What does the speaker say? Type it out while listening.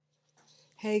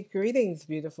Hey, greetings,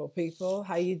 beautiful people.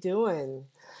 How you doing?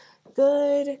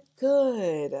 Good,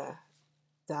 good.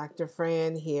 Dr.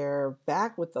 Fran here,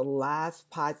 back with the last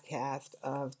podcast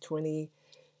of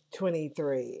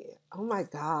 2023. Oh my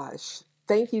gosh.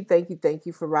 Thank you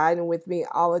for riding with me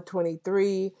all of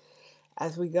 23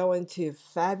 as we go into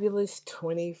fabulous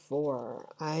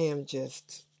 24. I am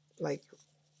just like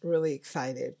really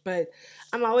excited, but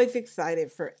I'm always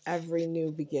excited for every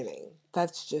new beginning.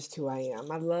 That's just who I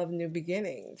am. I love new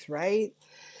beginnings, right?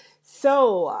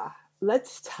 So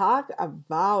let's talk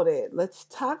about it. Let's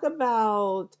talk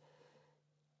about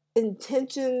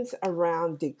intentions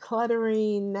around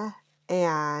decluttering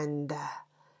and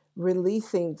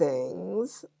releasing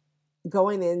things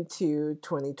going into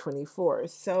 2024.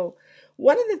 So,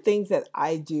 one of the things that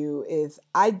I do is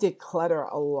I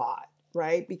declutter a lot,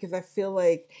 right? Because I feel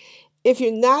like if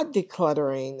you're not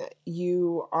decluttering,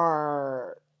 you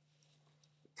are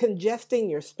congesting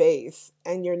your space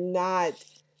and you're not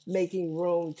making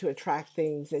room to attract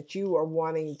things that you are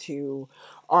wanting to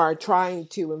or trying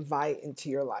to invite into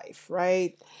your life,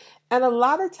 right? And a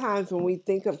lot of times when we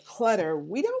think of clutter,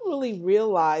 we don't really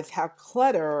realize how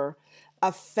clutter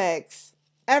affects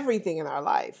everything in our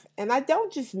life. And I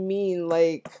don't just mean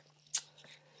like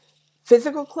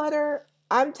physical clutter,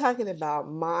 I'm talking about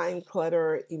mind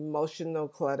clutter, emotional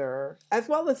clutter, as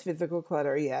well as physical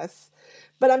clutter, yes.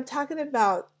 But I'm talking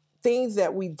about things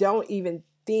that we don't even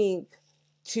think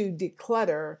to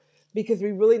declutter because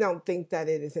we really don't think that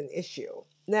it is an issue.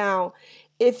 Now,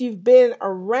 if you've been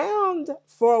around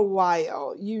for a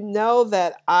while, you know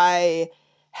that I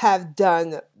have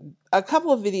done a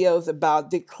couple of videos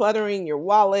about decluttering your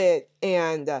wallet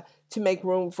and to make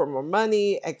room for more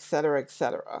money, etc.,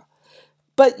 etc.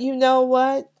 But you know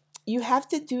what? You have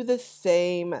to do the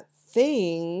same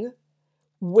thing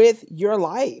with your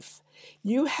life.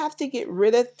 You have to get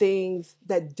rid of things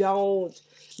that don't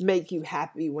make you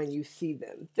happy when you see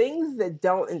them, things that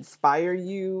don't inspire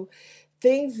you,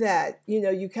 things that,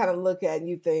 you kind of look at and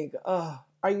you think, oh,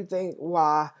 or you think,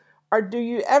 why? Or do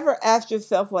you ever ask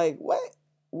yourself, like,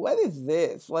 what is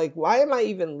this? Like, why am I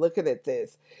even looking at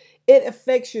this? It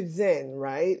affects your zen,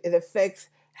 right? It affects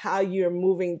how you're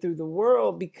moving through the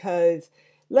world because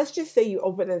let's just say you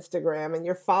open Instagram and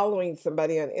you're following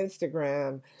somebody on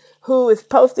Instagram who is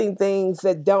posting things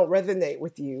that don't resonate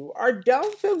with you or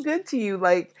don't feel good to you.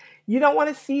 Like you don't want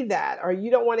to see that or you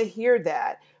don't want to hear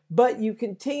that, but you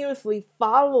continuously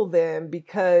follow them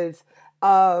because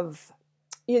of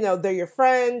they're your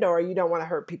friend or you don't want to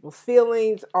hurt people's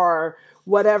feelings or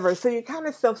whatever. So you're kind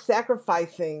of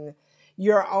self-sacrificing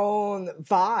your own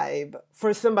vibe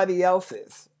for somebody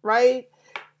else's, right?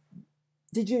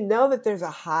 Did you know that there's a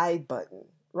hide button,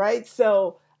 right?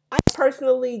 So I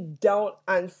personally don't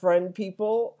unfriend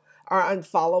people or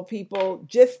unfollow people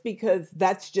just because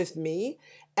that's just me.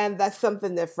 And that's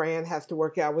something that Fran has to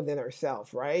work out within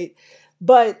herself, right?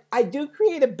 But I do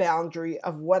create a boundary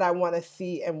of what I want to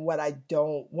see and what I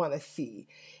don't want to see.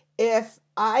 If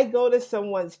I go to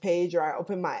someone's page or I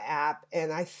open my app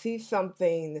and I see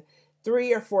something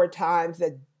 3 or 4 times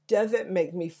that doesn't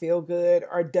make me feel good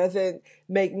or doesn't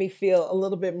make me feel a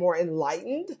little bit more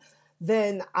enlightened,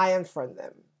 then I unfriend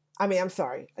them. I mean, I'm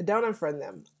sorry, I don't unfriend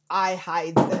them. I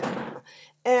hide them.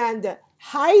 And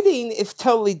hiding is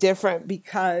totally different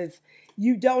because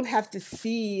you don't have to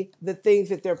see the things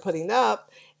that they're putting up,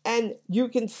 and you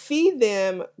can see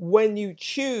them when you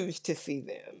choose to see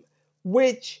them,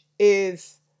 which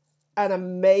is an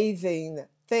amazing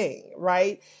thing,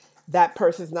 right? That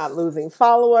person's not losing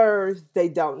followers. They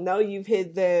don't know you've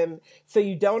hid them. So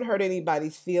you don't hurt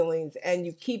anybody's feelings and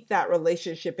you keep that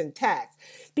relationship intact.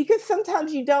 Because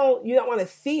sometimes you don't want to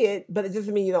see it, but it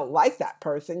doesn't mean you don't like that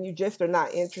person. You just are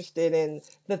not interested in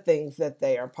the things that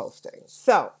they are posting.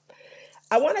 So,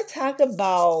 I want to talk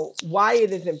about why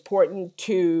it is important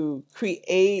to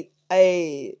create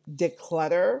a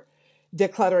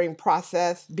decluttering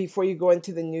process before you go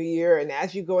into the new year. And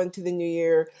as you go into the new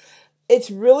year,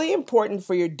 it's really important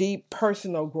for your deep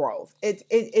personal growth.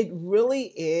 It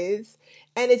really is.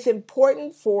 And it's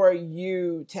important for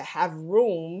you to have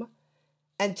room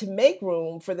and to make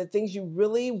room for the things you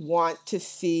really want to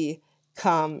see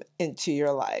come into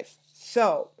your life.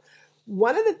 So,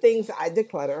 one of the things I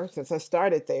declutter, since I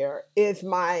started there, is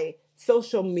my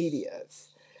social medias.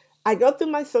 I go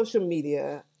through my social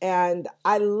media and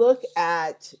I look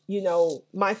at,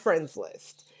 my friends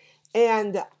list.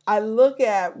 And I look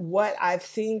at what I've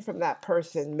seen from that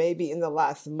person maybe in the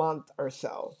last month or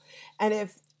so. And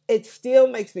if it still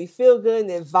makes me feel good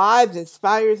and it vibes,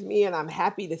 inspires me, and I'm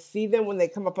happy to see them when they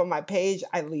come up on my page,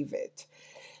 I leave it.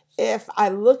 if I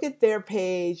look at their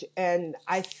page and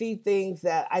I see things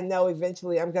that I know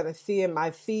eventually I'm going to see in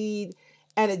my feed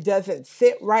and it doesn't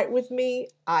sit right with me,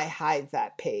 I hide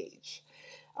that page.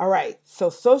 All right, so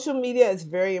social media is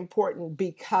very important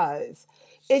because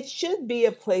it should be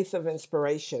a place of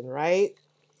inspiration, right?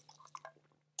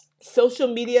 Social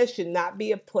media should not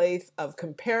be a place of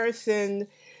comparison.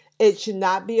 It should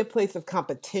not be a place of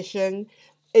competition.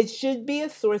 It should be a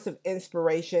source of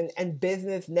inspiration and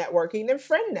business networking and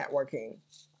friend networking.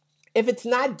 If it's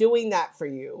not doing that for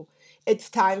you, it's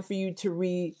time for you to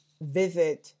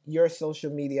revisit your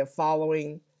social media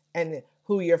following and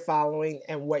who you're following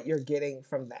and what you're getting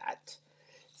from that.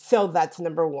 So that's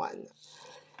number one.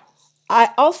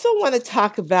 I also want to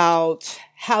talk about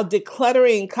how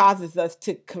decluttering causes us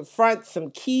to confront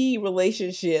some key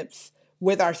relationships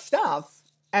with our stuff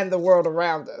and the world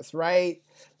around us, right?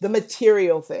 The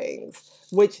material things,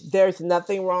 which there's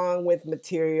nothing wrong with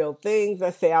material things. I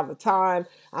say all the time,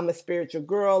 I'm a spiritual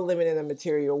girl living in a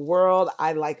material world.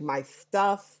 I like my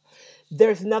stuff.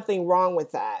 There's nothing wrong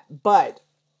with that. But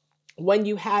when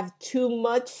you have too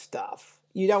much stuff,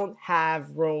 you don't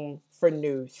have room for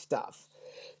new stuff.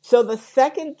 So the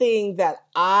second thing that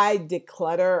I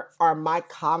declutter are my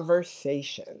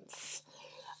conversations.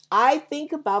 I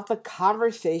think about the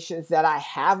conversations that I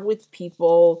have with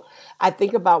people. I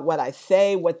think about what I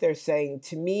say, what they're saying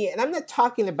to me. And I'm not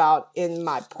talking about in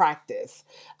my practice.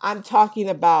 I'm talking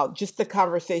about just the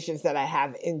conversations that I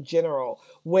have in general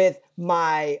with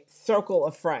my circle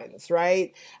of friends,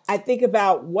 right? I think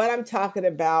about what I'm talking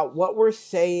about, what we're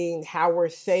saying, how we're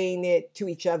saying it to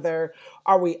each other.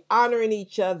 Are we honoring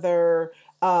each other?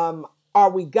 Are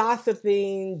we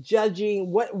gossiping,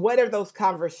 judging? What are those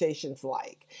conversations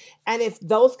like? And if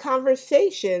those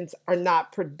conversations are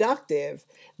not productive,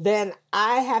 then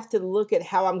I have to look at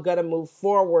how I'm going to move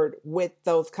forward with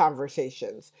those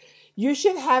conversations. You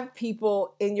should have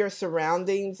people in your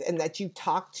surroundings and that you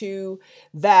talk to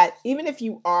that even if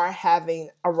you are having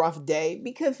a rough day,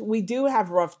 because we do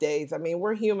have rough days. I mean,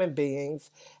 we're human beings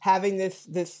having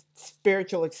this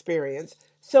spiritual experience.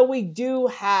 So we do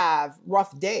have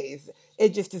rough days.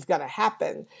 It just is going to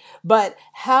happen. But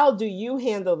how do you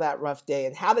handle that rough day?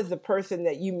 And how does the person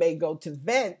that you may go to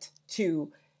vent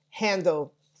to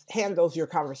handle handles your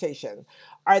conversation?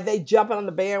 Are they jumping on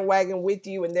the bandwagon with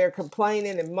you and they're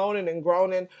complaining and moaning and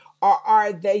groaning? Or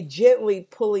are they gently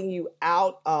pulling you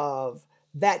out of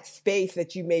that space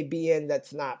that you may be in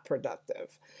that's not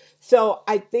productive? So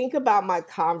I think about my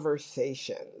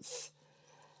conversations.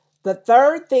 The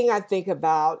third thing I think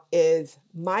about is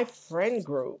my friend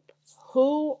group.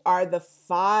 Who are the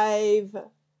five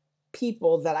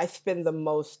people that I spend the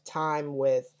most time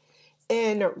with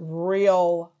in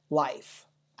real life?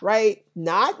 Right?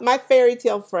 Not my fairy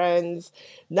tale friends,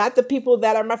 not the people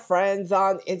that are my friends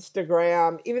on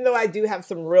Instagram, even though I do have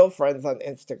some real friends on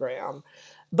Instagram,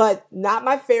 but not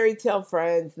my fairy tale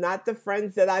friends, not the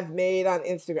friends that I've made on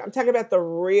Instagram. I'm talking about the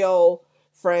real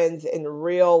friends in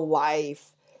real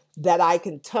life that I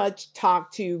can touch,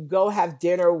 talk to, go have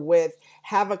dinner with,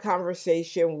 have a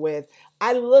conversation with.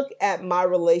 I look at my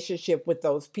relationship with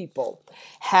those people.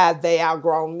 Have they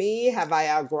outgrown me? Have I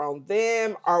outgrown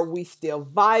them? Are we still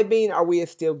vibing? Are we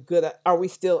still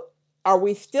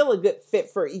a good fit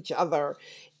for each other?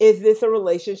 Is this a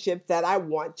relationship that I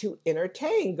want to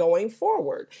entertain going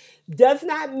forward? Does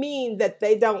not mean that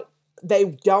they don't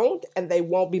and they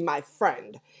won't be my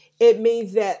friend. It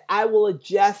means that I will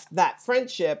adjust that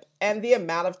friendship and the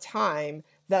amount of time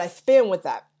that I spend with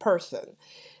that person.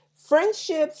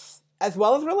 Friendships, as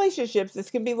well as relationships,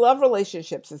 this can be love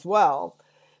relationships as well,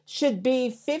 should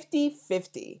be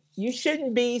 50-50. You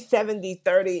shouldn't be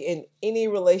 70-30 in any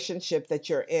relationship that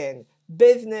you're in.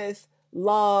 Business,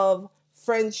 love,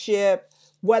 friendship,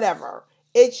 whatever.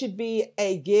 It should be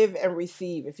a give and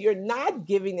receive. If you're not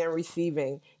giving and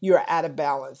receiving, you're out of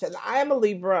balance. And I am a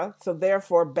Libra, so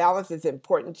therefore balance is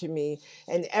important to me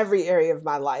in every area of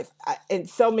my life. In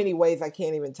so many ways, I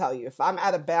can't even tell you. If I'm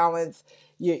out of balance,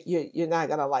 you're not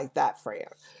going to like that, Fran.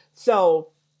 So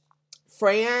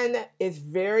Fran is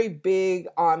very big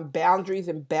on boundaries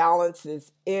and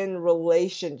balances in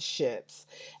relationships.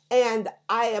 And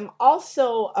I am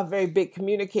also a very big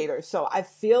communicator. So I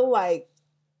feel like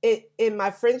in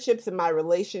my friendships and my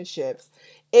relationships,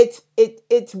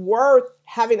 it's worth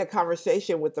having a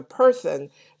conversation with the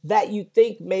person that you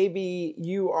think maybe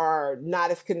you are not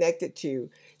as connected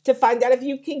to find out if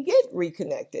you can get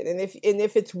reconnected and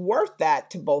if it's worth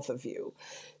that to both of you.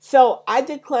 So I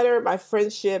declutter my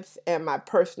friendships and my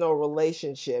personal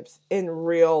relationships in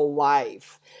real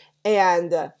life.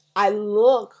 And I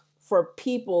look for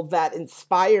people that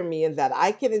inspire me and that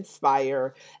I can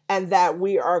inspire, and that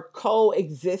we are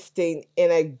coexisting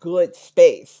in a good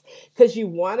space. Because you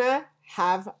want to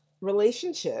have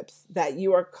relationships that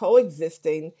you are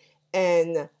coexisting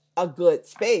in a good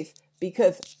space,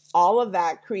 because all of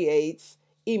that creates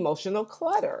emotional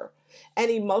clutter. And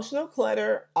emotional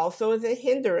clutter also is a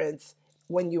hindrance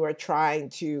when you are trying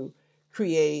to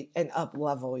create and up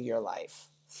level your life.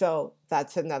 So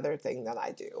that's another thing that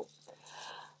I do.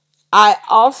 I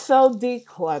also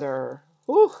declutter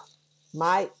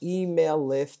my email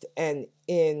list and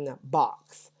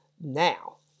inbox.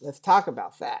 Now, let's talk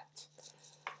about that.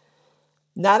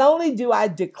 Not only do I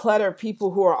declutter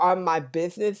people who are on my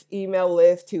business email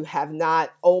list who have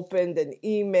not opened an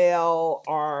email,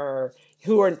 or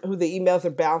who the emails are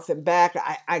bouncing back.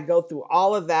 I go through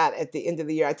all of that at the end of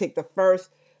the year. I take the first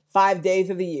 5 days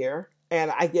of the year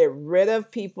and I get rid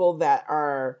of people that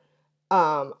are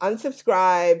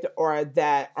unsubscribed, or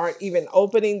that aren't even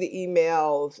opening the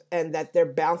emails, and that they're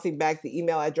bouncing back. The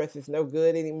email address is no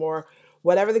good anymore.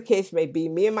 Whatever the case may be,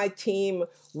 me and my team,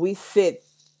 we sit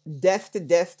desk to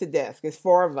desk to desk. It's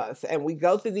four of us, and we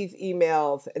go through these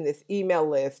emails and this email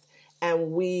list,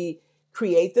 and we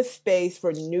create the space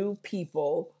for new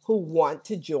people who want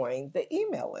to join the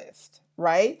email list,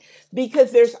 right?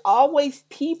 Because there's always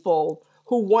people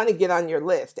who want to get on your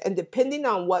list. And depending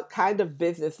on what kind of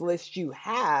business list you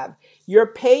have,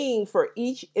 you're paying for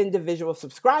each individual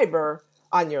subscriber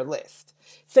on your list.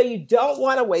 So you don't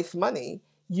want to waste money.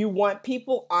 You want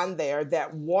people on there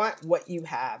that want what you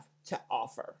have to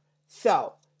offer.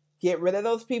 So get rid of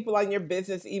those people on your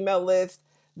business email list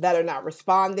that are not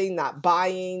responding, not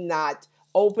buying, not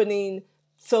opening,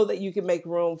 so that you can make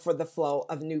room for the flow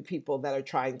of new people that are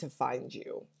trying to find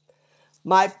you.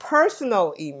 My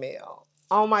personal email,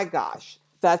 oh my gosh,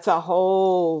 that's a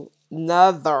whole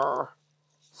nother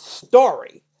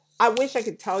story. I wish I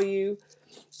could tell you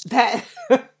that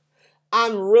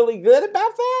I'm really good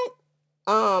about that,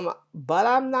 but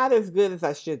I'm not as good as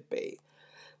I should be.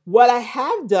 What I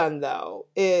have done though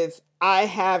is I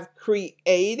have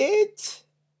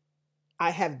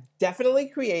definitely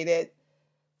created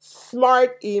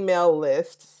smart email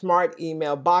lists, smart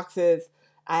email boxes.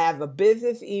 I have a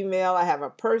business email, I have a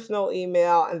personal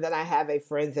email, and then I have a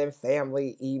friends and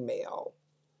family email.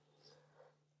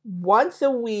 Once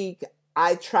a week,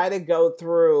 I try to go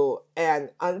through and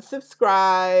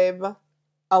unsubscribe,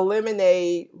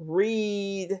 eliminate,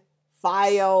 read,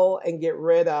 file, and get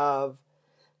rid of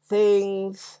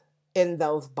things in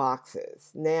those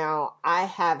boxes. Now, I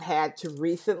have had to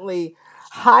recently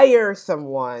hire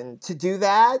someone to do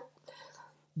that,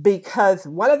 because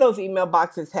one of those email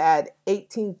boxes had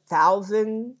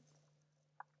 18,000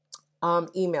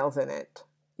 emails in it.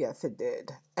 Yes, it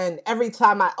did. And every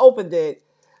time I opened it,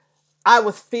 I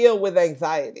was filled with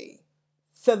anxiety.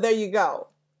 So there you go.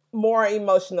 More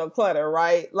emotional clutter,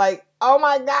 right? Like, oh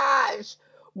my gosh,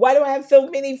 why do I have so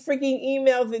many freaking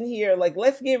emails in here? Like,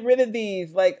 let's get rid of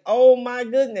these. Like, oh my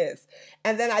goodness.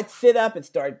 And then I'd sit up and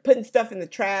start putting stuff in the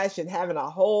trash and having a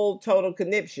whole total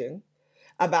conniption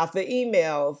about the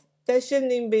emails that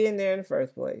shouldn't even be in there in the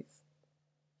first place.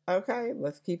 Okay,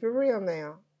 let's keep it real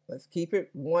now. Let's keep it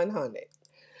 100.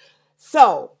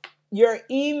 So, your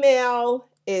email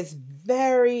is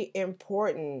very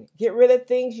important. Get rid of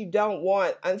things you don't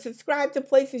want. Unsubscribe to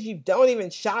places you don't even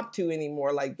shop to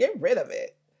anymore. Like, get rid of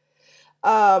it.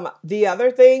 The other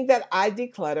thing that I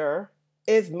declutter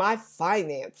is my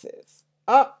finances.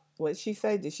 Oh, what did she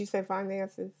say? Did she say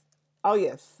finances? Oh,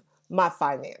 yes, my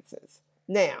finances.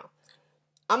 Now,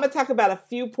 I'm going to talk about a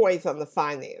few points on the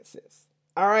finances.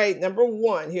 All right, number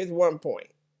one, here's one point.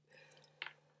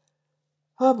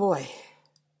 Oh boy.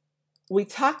 We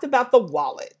talked about the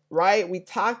wallet, right? We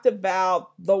talked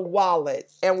about the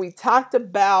wallet, and we talked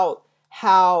about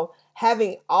how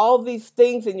having all these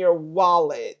things in your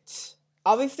wallet,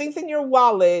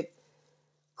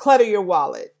 clutter your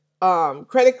wallet.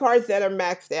 Credit cards that are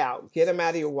maxed out, get them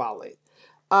out of your wallet.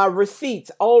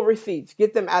 Receipts, old receipts,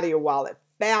 get them out of your wallet.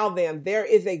 File them. There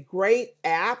is a great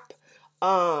app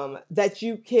that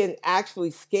you can actually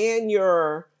scan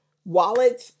your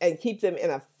wallets and keep them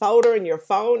in a folder in your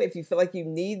phone if you feel like you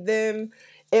need them.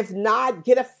 If not,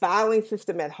 get a filing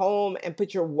system at home and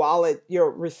put your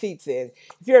receipts in.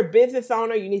 If you're a business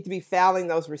owner, you need to be filing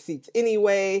those receipts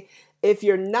anyway. If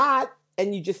you're not,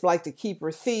 and you just like to keep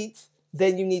receipts,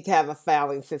 then you need to have a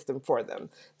filing system for them.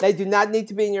 They do not need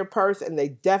to be in your purse, and they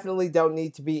definitely don't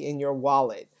need to be in your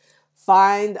wallet.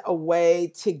 Find a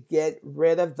way to get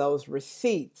rid of those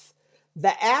receipts.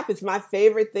 The app is my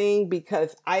favorite thing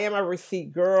because I am a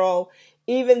receipt girl.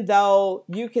 Even though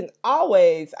you can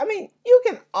always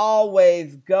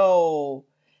go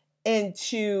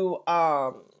into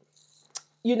your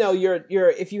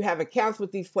if you have accounts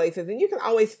with these places, and you can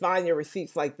always find your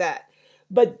receipts like that.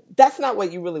 But that's not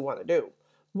what you really want to do.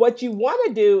 What you want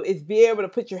to do is be able to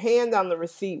put your hand on the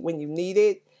receipt when you need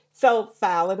it. So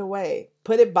file it away.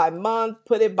 Put it by month,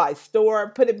 put it by store,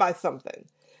 put it by something.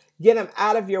 Get them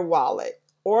out of your wallet.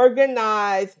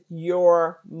 Organize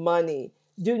your money.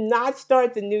 Do not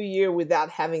start the new year without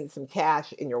having some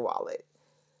cash in your wallet.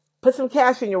 Put some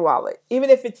cash in your wallet, even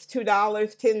if it's $2,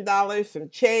 $10, some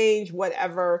change,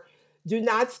 whatever. Do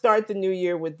not start the new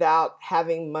year without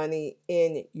having money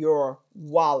in your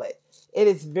wallet. It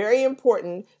is very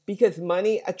important because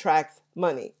money attracts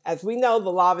money. As we know, the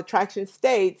law of attraction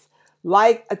states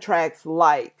like attracts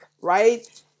like,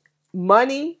 right?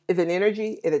 Money is an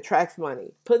energy, it attracts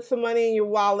money. Put some money in your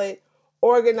wallet,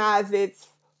 organize it,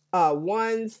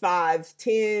 ones, fives,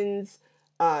 tens,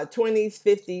 20s,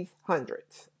 50s,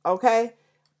 hundreds. Okay?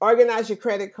 Organize your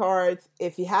credit cards.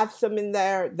 If you have some in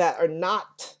there that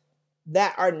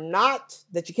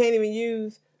you can't even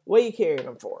use, what are you carrying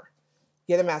them for?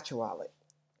 Get them out your wallet.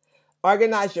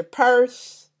 Organize your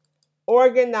purse.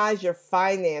 Organize your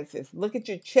finances. Look at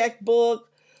your checkbook.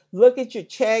 Look at your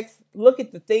checks. Look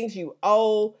at the things you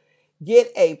owe.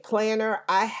 Get a planner.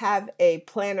 I have a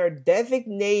planner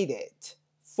designated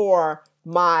for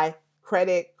my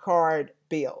credit card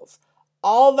bills.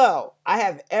 Although I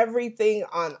have everything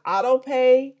on auto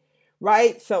pay,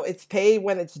 right? So it's paid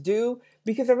when it's due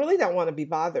because I really don't want to be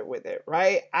bothered with it,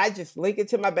 right? I just link it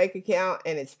to my bank account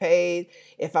and it's paid.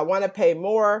 If I want to pay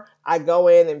more, I go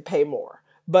in and pay more.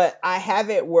 But I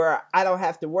have it where I don't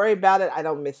have to worry about it. I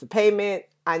don't miss a payment.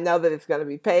 I know that it's going to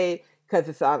be paid because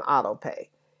it's on auto pay.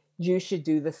 You should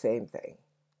do the same thing.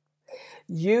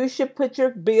 You should put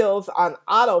your bills on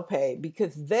auto pay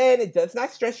because then it does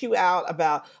not stress you out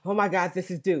about, oh my God,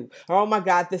 this is due. Or, oh my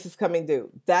God, this is coming due.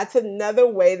 That's another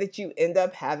way that you end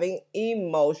up having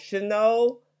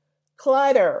emotional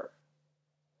clutter.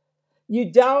 You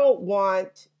don't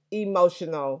want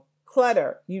emotional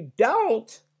clutter. You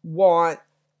don't want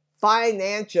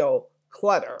financial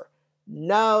clutter.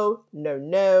 No, no,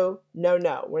 no, no,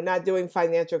 no. We're not doing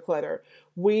financial clutter.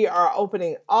 We are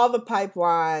opening all the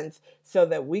pipelines so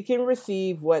that we can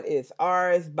receive what is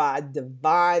ours by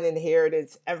divine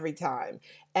inheritance every time.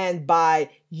 And by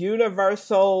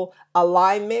universal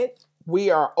alignment, we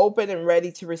are open and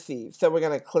ready to receive. So we're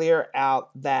going to clear out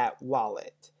that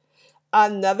wallet.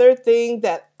 Another thing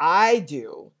that I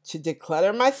do to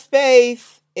declutter my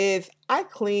space is I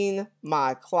clean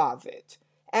my closet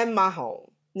and my home.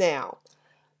 Now,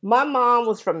 my mom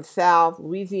was from South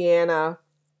Louisiana.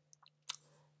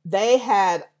 They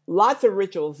had lots of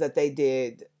rituals that they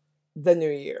did the new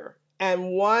year.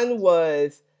 And one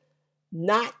was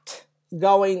not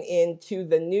going into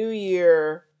the new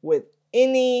year with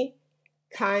any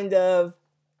kind of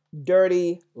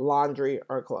dirty laundry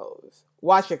or clothes.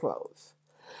 Wash your clothes.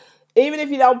 Even if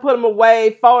you don't put them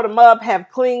away, fold them up, have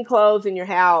clean clothes in your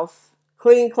house.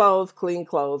 Clean clothes, clean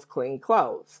clothes, clean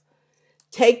clothes.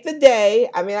 Take the day.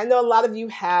 I mean, I know a lot of you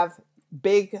have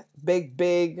big, big,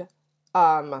 big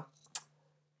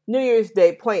New Year's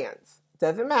Day plans.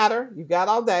 Doesn't matter. You got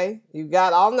all day. You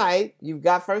got all night. You've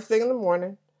got first thing in the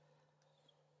morning.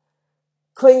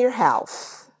 Clean your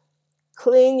house.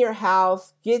 Clean your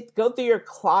house. Go through your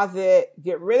closet.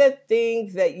 Get rid of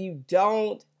things that you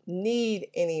don't need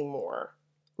anymore.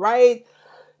 Right?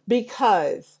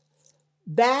 Because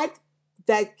that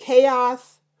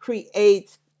chaos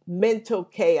creates mental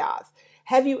chaos.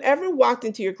 Have you ever walked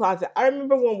into your closet? I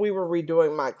remember when we were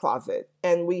redoing my closet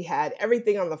and we had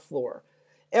everything on the floor.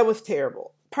 It was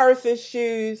terrible. Purses,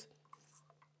 shoes,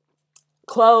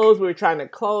 clothes. We were trying to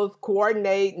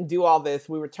coordinate and do all this.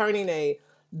 We were turning a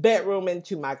bedroom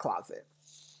into my closet.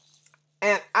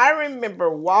 And I remember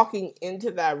walking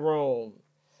into that room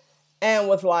and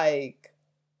was like,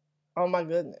 oh my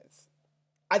goodness,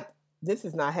 this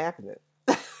is not happening.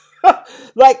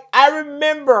 Like, I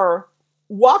remember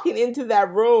walking into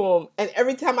that room, and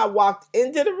every time I walked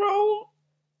into the room,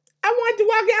 I wanted to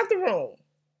walk out the room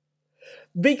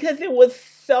because it was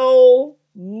so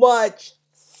much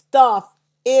stuff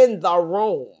in the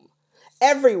room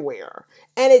everywhere.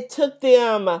 And it took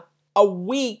them a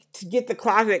week to get the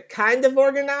closet kind of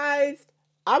organized.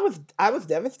 I was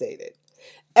devastated.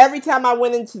 Every time I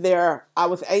went into there, I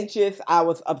was anxious. I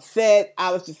was upset.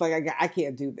 I was just like, I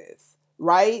can't do this,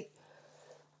 right?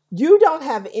 You don't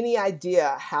have any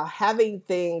idea how having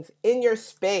things in your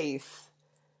space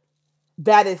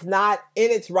that is not in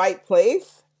its right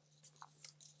place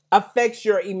affects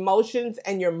your emotions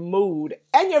and your mood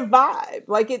and your vibe.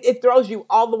 Like it throws you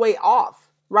all the way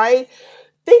off, right?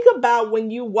 Think about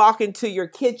when you walk into your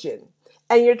kitchen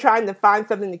and you're trying to find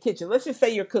something in the kitchen. Let's just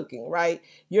say you're cooking, right?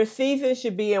 Your season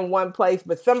should be in one place,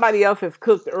 but somebody else has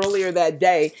cooked earlier that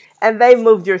day and they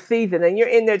moved your season, and you're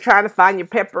in there trying to find your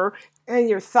pepper and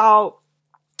your salt,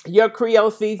 your Creole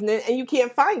seasoning, and you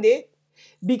can't find it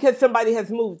because somebody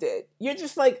has moved it. You're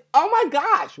just like, oh my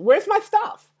gosh, where's my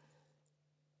stuff?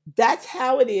 That's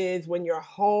how it is when your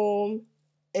home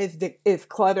is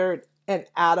cluttered and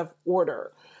out of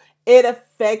order. It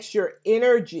affects your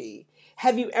energy.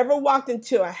 Have you ever walked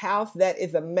into a house that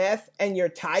is a mess and you're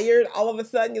tired? All of a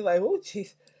sudden, you're like, oh,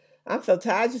 jeez, I'm so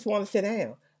tired. I just want to sit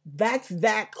down. That's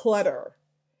that clutter.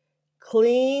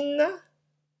 Clean,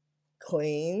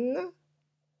 clean,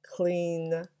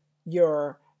 clean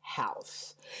your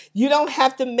house. You don't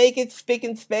have to make it spick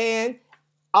and span,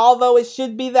 although it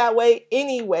should be that way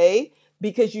anyway,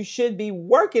 because you should be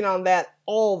working on that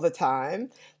all the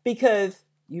time, because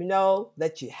you know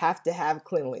that you have to have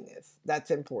cleanliness.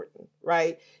 That's important,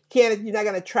 right? You're not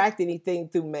going to attract anything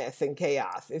through mess and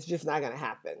chaos. It's just not going to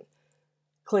happen.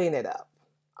 Clean it up.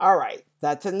 All right,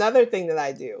 that's another thing that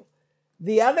I do.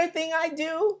 The other thing I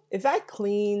do is I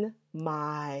clean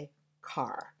my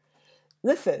car.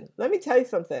 Listen, let me tell you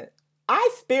something. I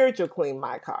spiritual clean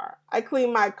my car. I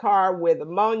clean my car with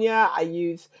ammonia. I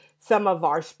use some of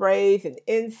our sprays and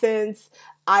incense.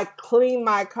 I clean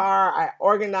my car. I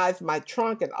organize my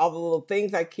trunk and all the little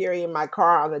things I carry in my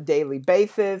car on a daily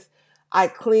basis. I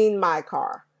clean my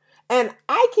car. And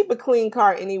I keep a clean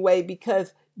car anyway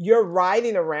because you're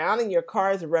riding around and your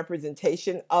car is a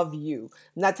representation of you.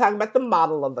 I'm not talking about the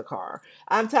model of the car.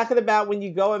 I'm talking about when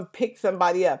you go and pick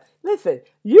somebody up. Listen,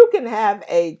 you can have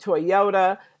a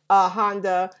Toyota, a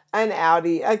Honda, an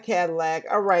Audi, a Cadillac,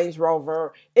 a Range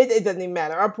Rover. It doesn't even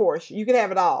matter. A Porsche. You can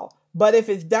have it all. But if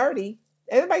it's dirty,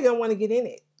 everybody gonna want to get in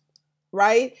it,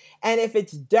 right? And if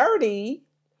it's dirty,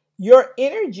 your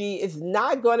energy is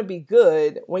not going to be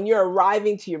good when you're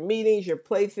arriving to your meetings, your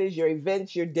places, your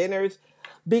events, your dinners,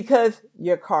 because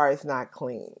your car is not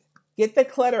clean. Get the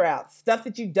clutter out. Stuff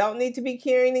that you don't need to be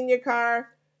carrying in your car,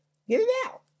 get it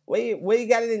out. What you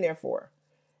got it in there for?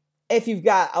 If you've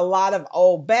got a lot of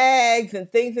old bags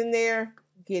and things in there,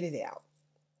 get it out.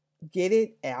 Get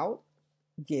it out.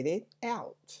 Get it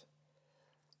out.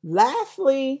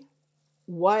 Lastly,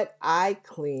 what I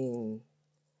clean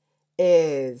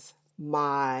is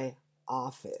my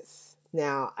office.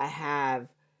 Now, I have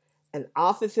an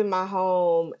office in my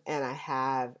home and I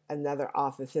have another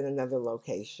office in another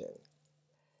location.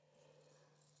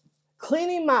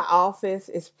 Cleaning my office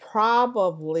is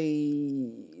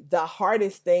probably the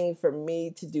hardest thing for me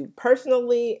to do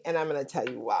personally, and I'm going to tell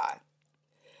you why.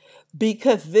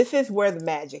 Because this is where the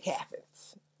magic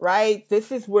happens, right?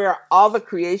 This is where all the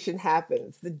creation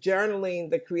happens. The journaling,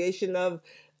 the creation of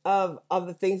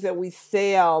the things that we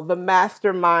sell, the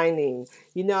masterminding.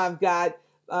 You know, I've got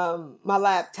my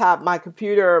laptop, my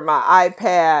computer, my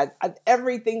iPad,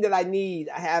 everything that I need.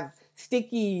 I have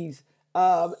stickies,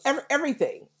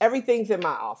 everything. Everything's in my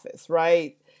office,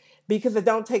 right? Because I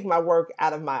don't take my work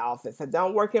out of my office. I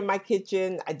don't work in my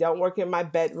kitchen. I don't work in my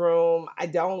bedroom.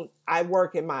 I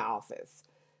work in my office.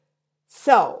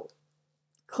 So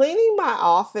cleaning my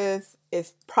office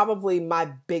is probably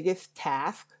my biggest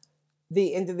task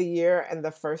the end of the year and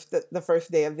the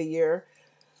first day of the year,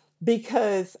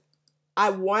 because I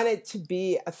want it to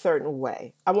be a certain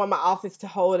way. I want my office to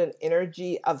hold an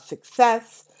energy of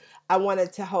success. I want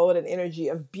it to hold an energy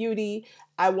of beauty.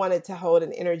 I want it to hold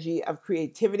an energy of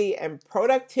creativity and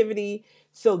productivity.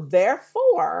 So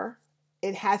therefore,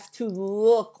 it has to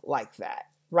look like that,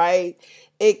 right?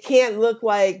 It can't look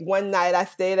like one night I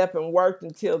stayed up and worked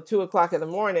until 2 o'clock in the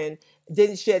morning,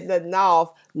 didn't shed nothing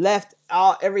off, left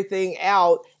everything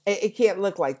out. It can't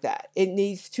look like that. It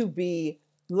needs to be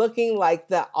looking like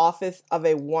the office of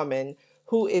a woman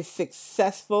who is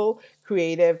successful,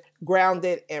 creative,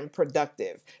 grounded, and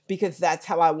productive, because that's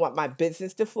how I want my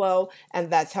business to flow, and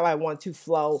that's how I want to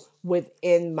flow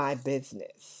within my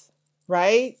business,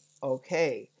 right?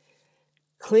 Okay.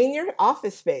 Clean your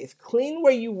office space. Clean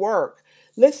where you work.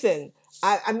 Listen,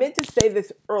 I meant to say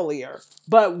this earlier,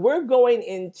 but we're going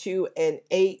into an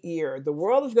 8-year. The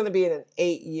world is going to be in an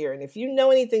 8-year. And if you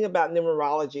know anything about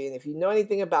numerology, and if you know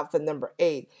anything about the number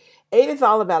 8, 8 is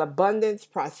all about abundance,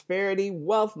 prosperity,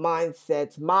 wealth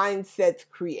mindsets,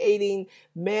 creating,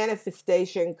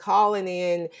 manifestation, calling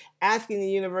in, asking the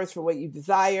universe for what you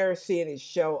desire, seeing it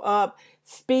show up,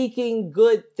 speaking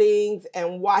good things,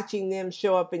 and watching them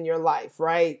show up in your life,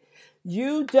 right?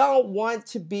 You don't want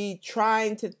to be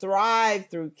trying to thrive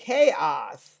through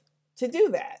chaos to do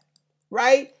that,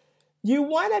 right? You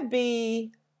want to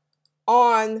be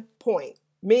on point.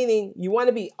 meaning you want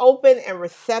to be open and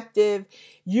receptive.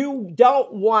 You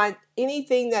don't want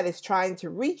anything that is trying to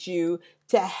reach you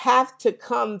to have to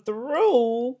come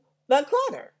through the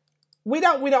clutter. We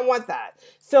don't want that.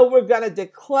 So we're going to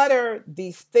declutter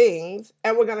these things,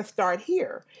 and we're going to start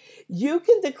here. You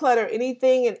can declutter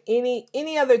anything and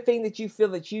any other thing that you feel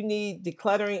that you need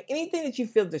decluttering, anything that you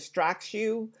feel distracts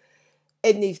you,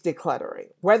 it needs decluttering,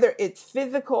 whether it's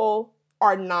physical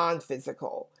or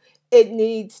non-physical. It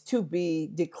needs to be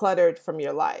decluttered from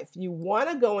your life. You want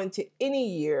to go into any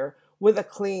year with a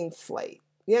clean slate.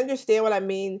 You understand what I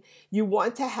mean? You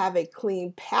want to have a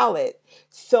clean palette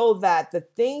so that the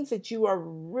things that you are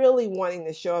really wanting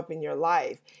to show up in your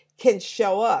life can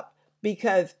show up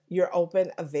because you're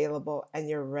open, available, and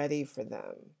you're ready for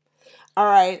them. All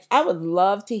right. I would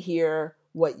love to hear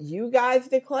what you guys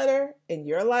declutter in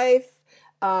your life,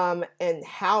 and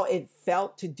how it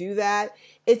felt to do that.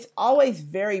 It's always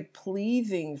very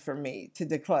pleasing for me to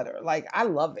declutter. Like, I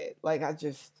love it. Like,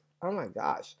 oh my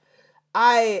gosh.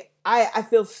 I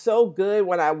feel so good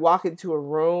when I walk into a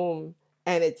room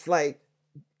and it's like,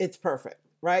 it's perfect,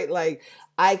 right? Like,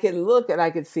 I can look and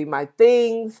I can see my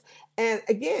things. And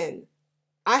again,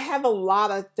 I have a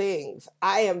lot of things.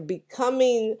 I am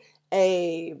becoming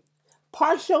a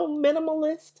partial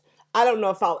minimalist. I don't know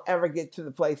if I'll ever get to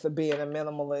the place of being a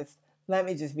minimalist. Let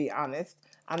me just be honest.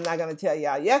 I'm not going to tell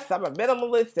y'all, yes, I'm a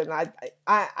minimalist, and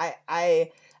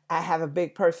I have a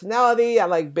big personality. I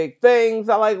like big things.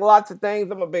 I like lots of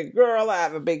things. I'm a big girl. I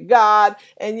have a big God,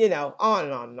 and on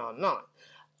and on and on and on.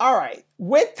 All right.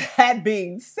 With that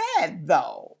being said,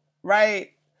 though,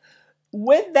 right?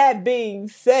 With that being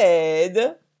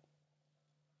said,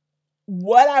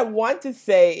 what I want to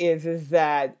say is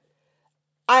that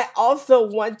I also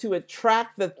want to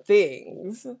attract the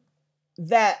things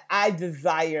that I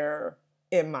desire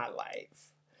in my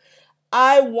life.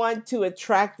 I want to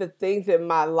attract the things in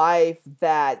my life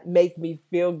that make me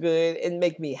feel good and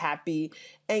make me happy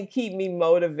and keep me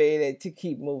motivated to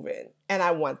keep moving. And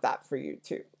I want that for you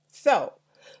too. So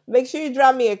make sure you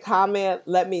drop me a comment.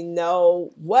 Let me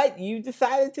know what you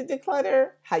decided to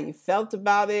declutter, how you felt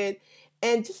about it,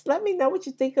 and just let me know what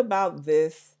you think about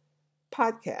this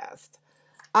podcast.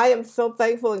 I am so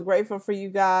thankful and grateful for you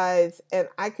guys, and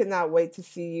I cannot wait to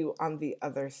see you on the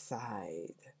other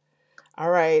side. All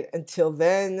right, until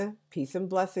then, peace and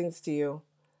blessings to you.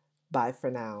 Bye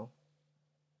for now.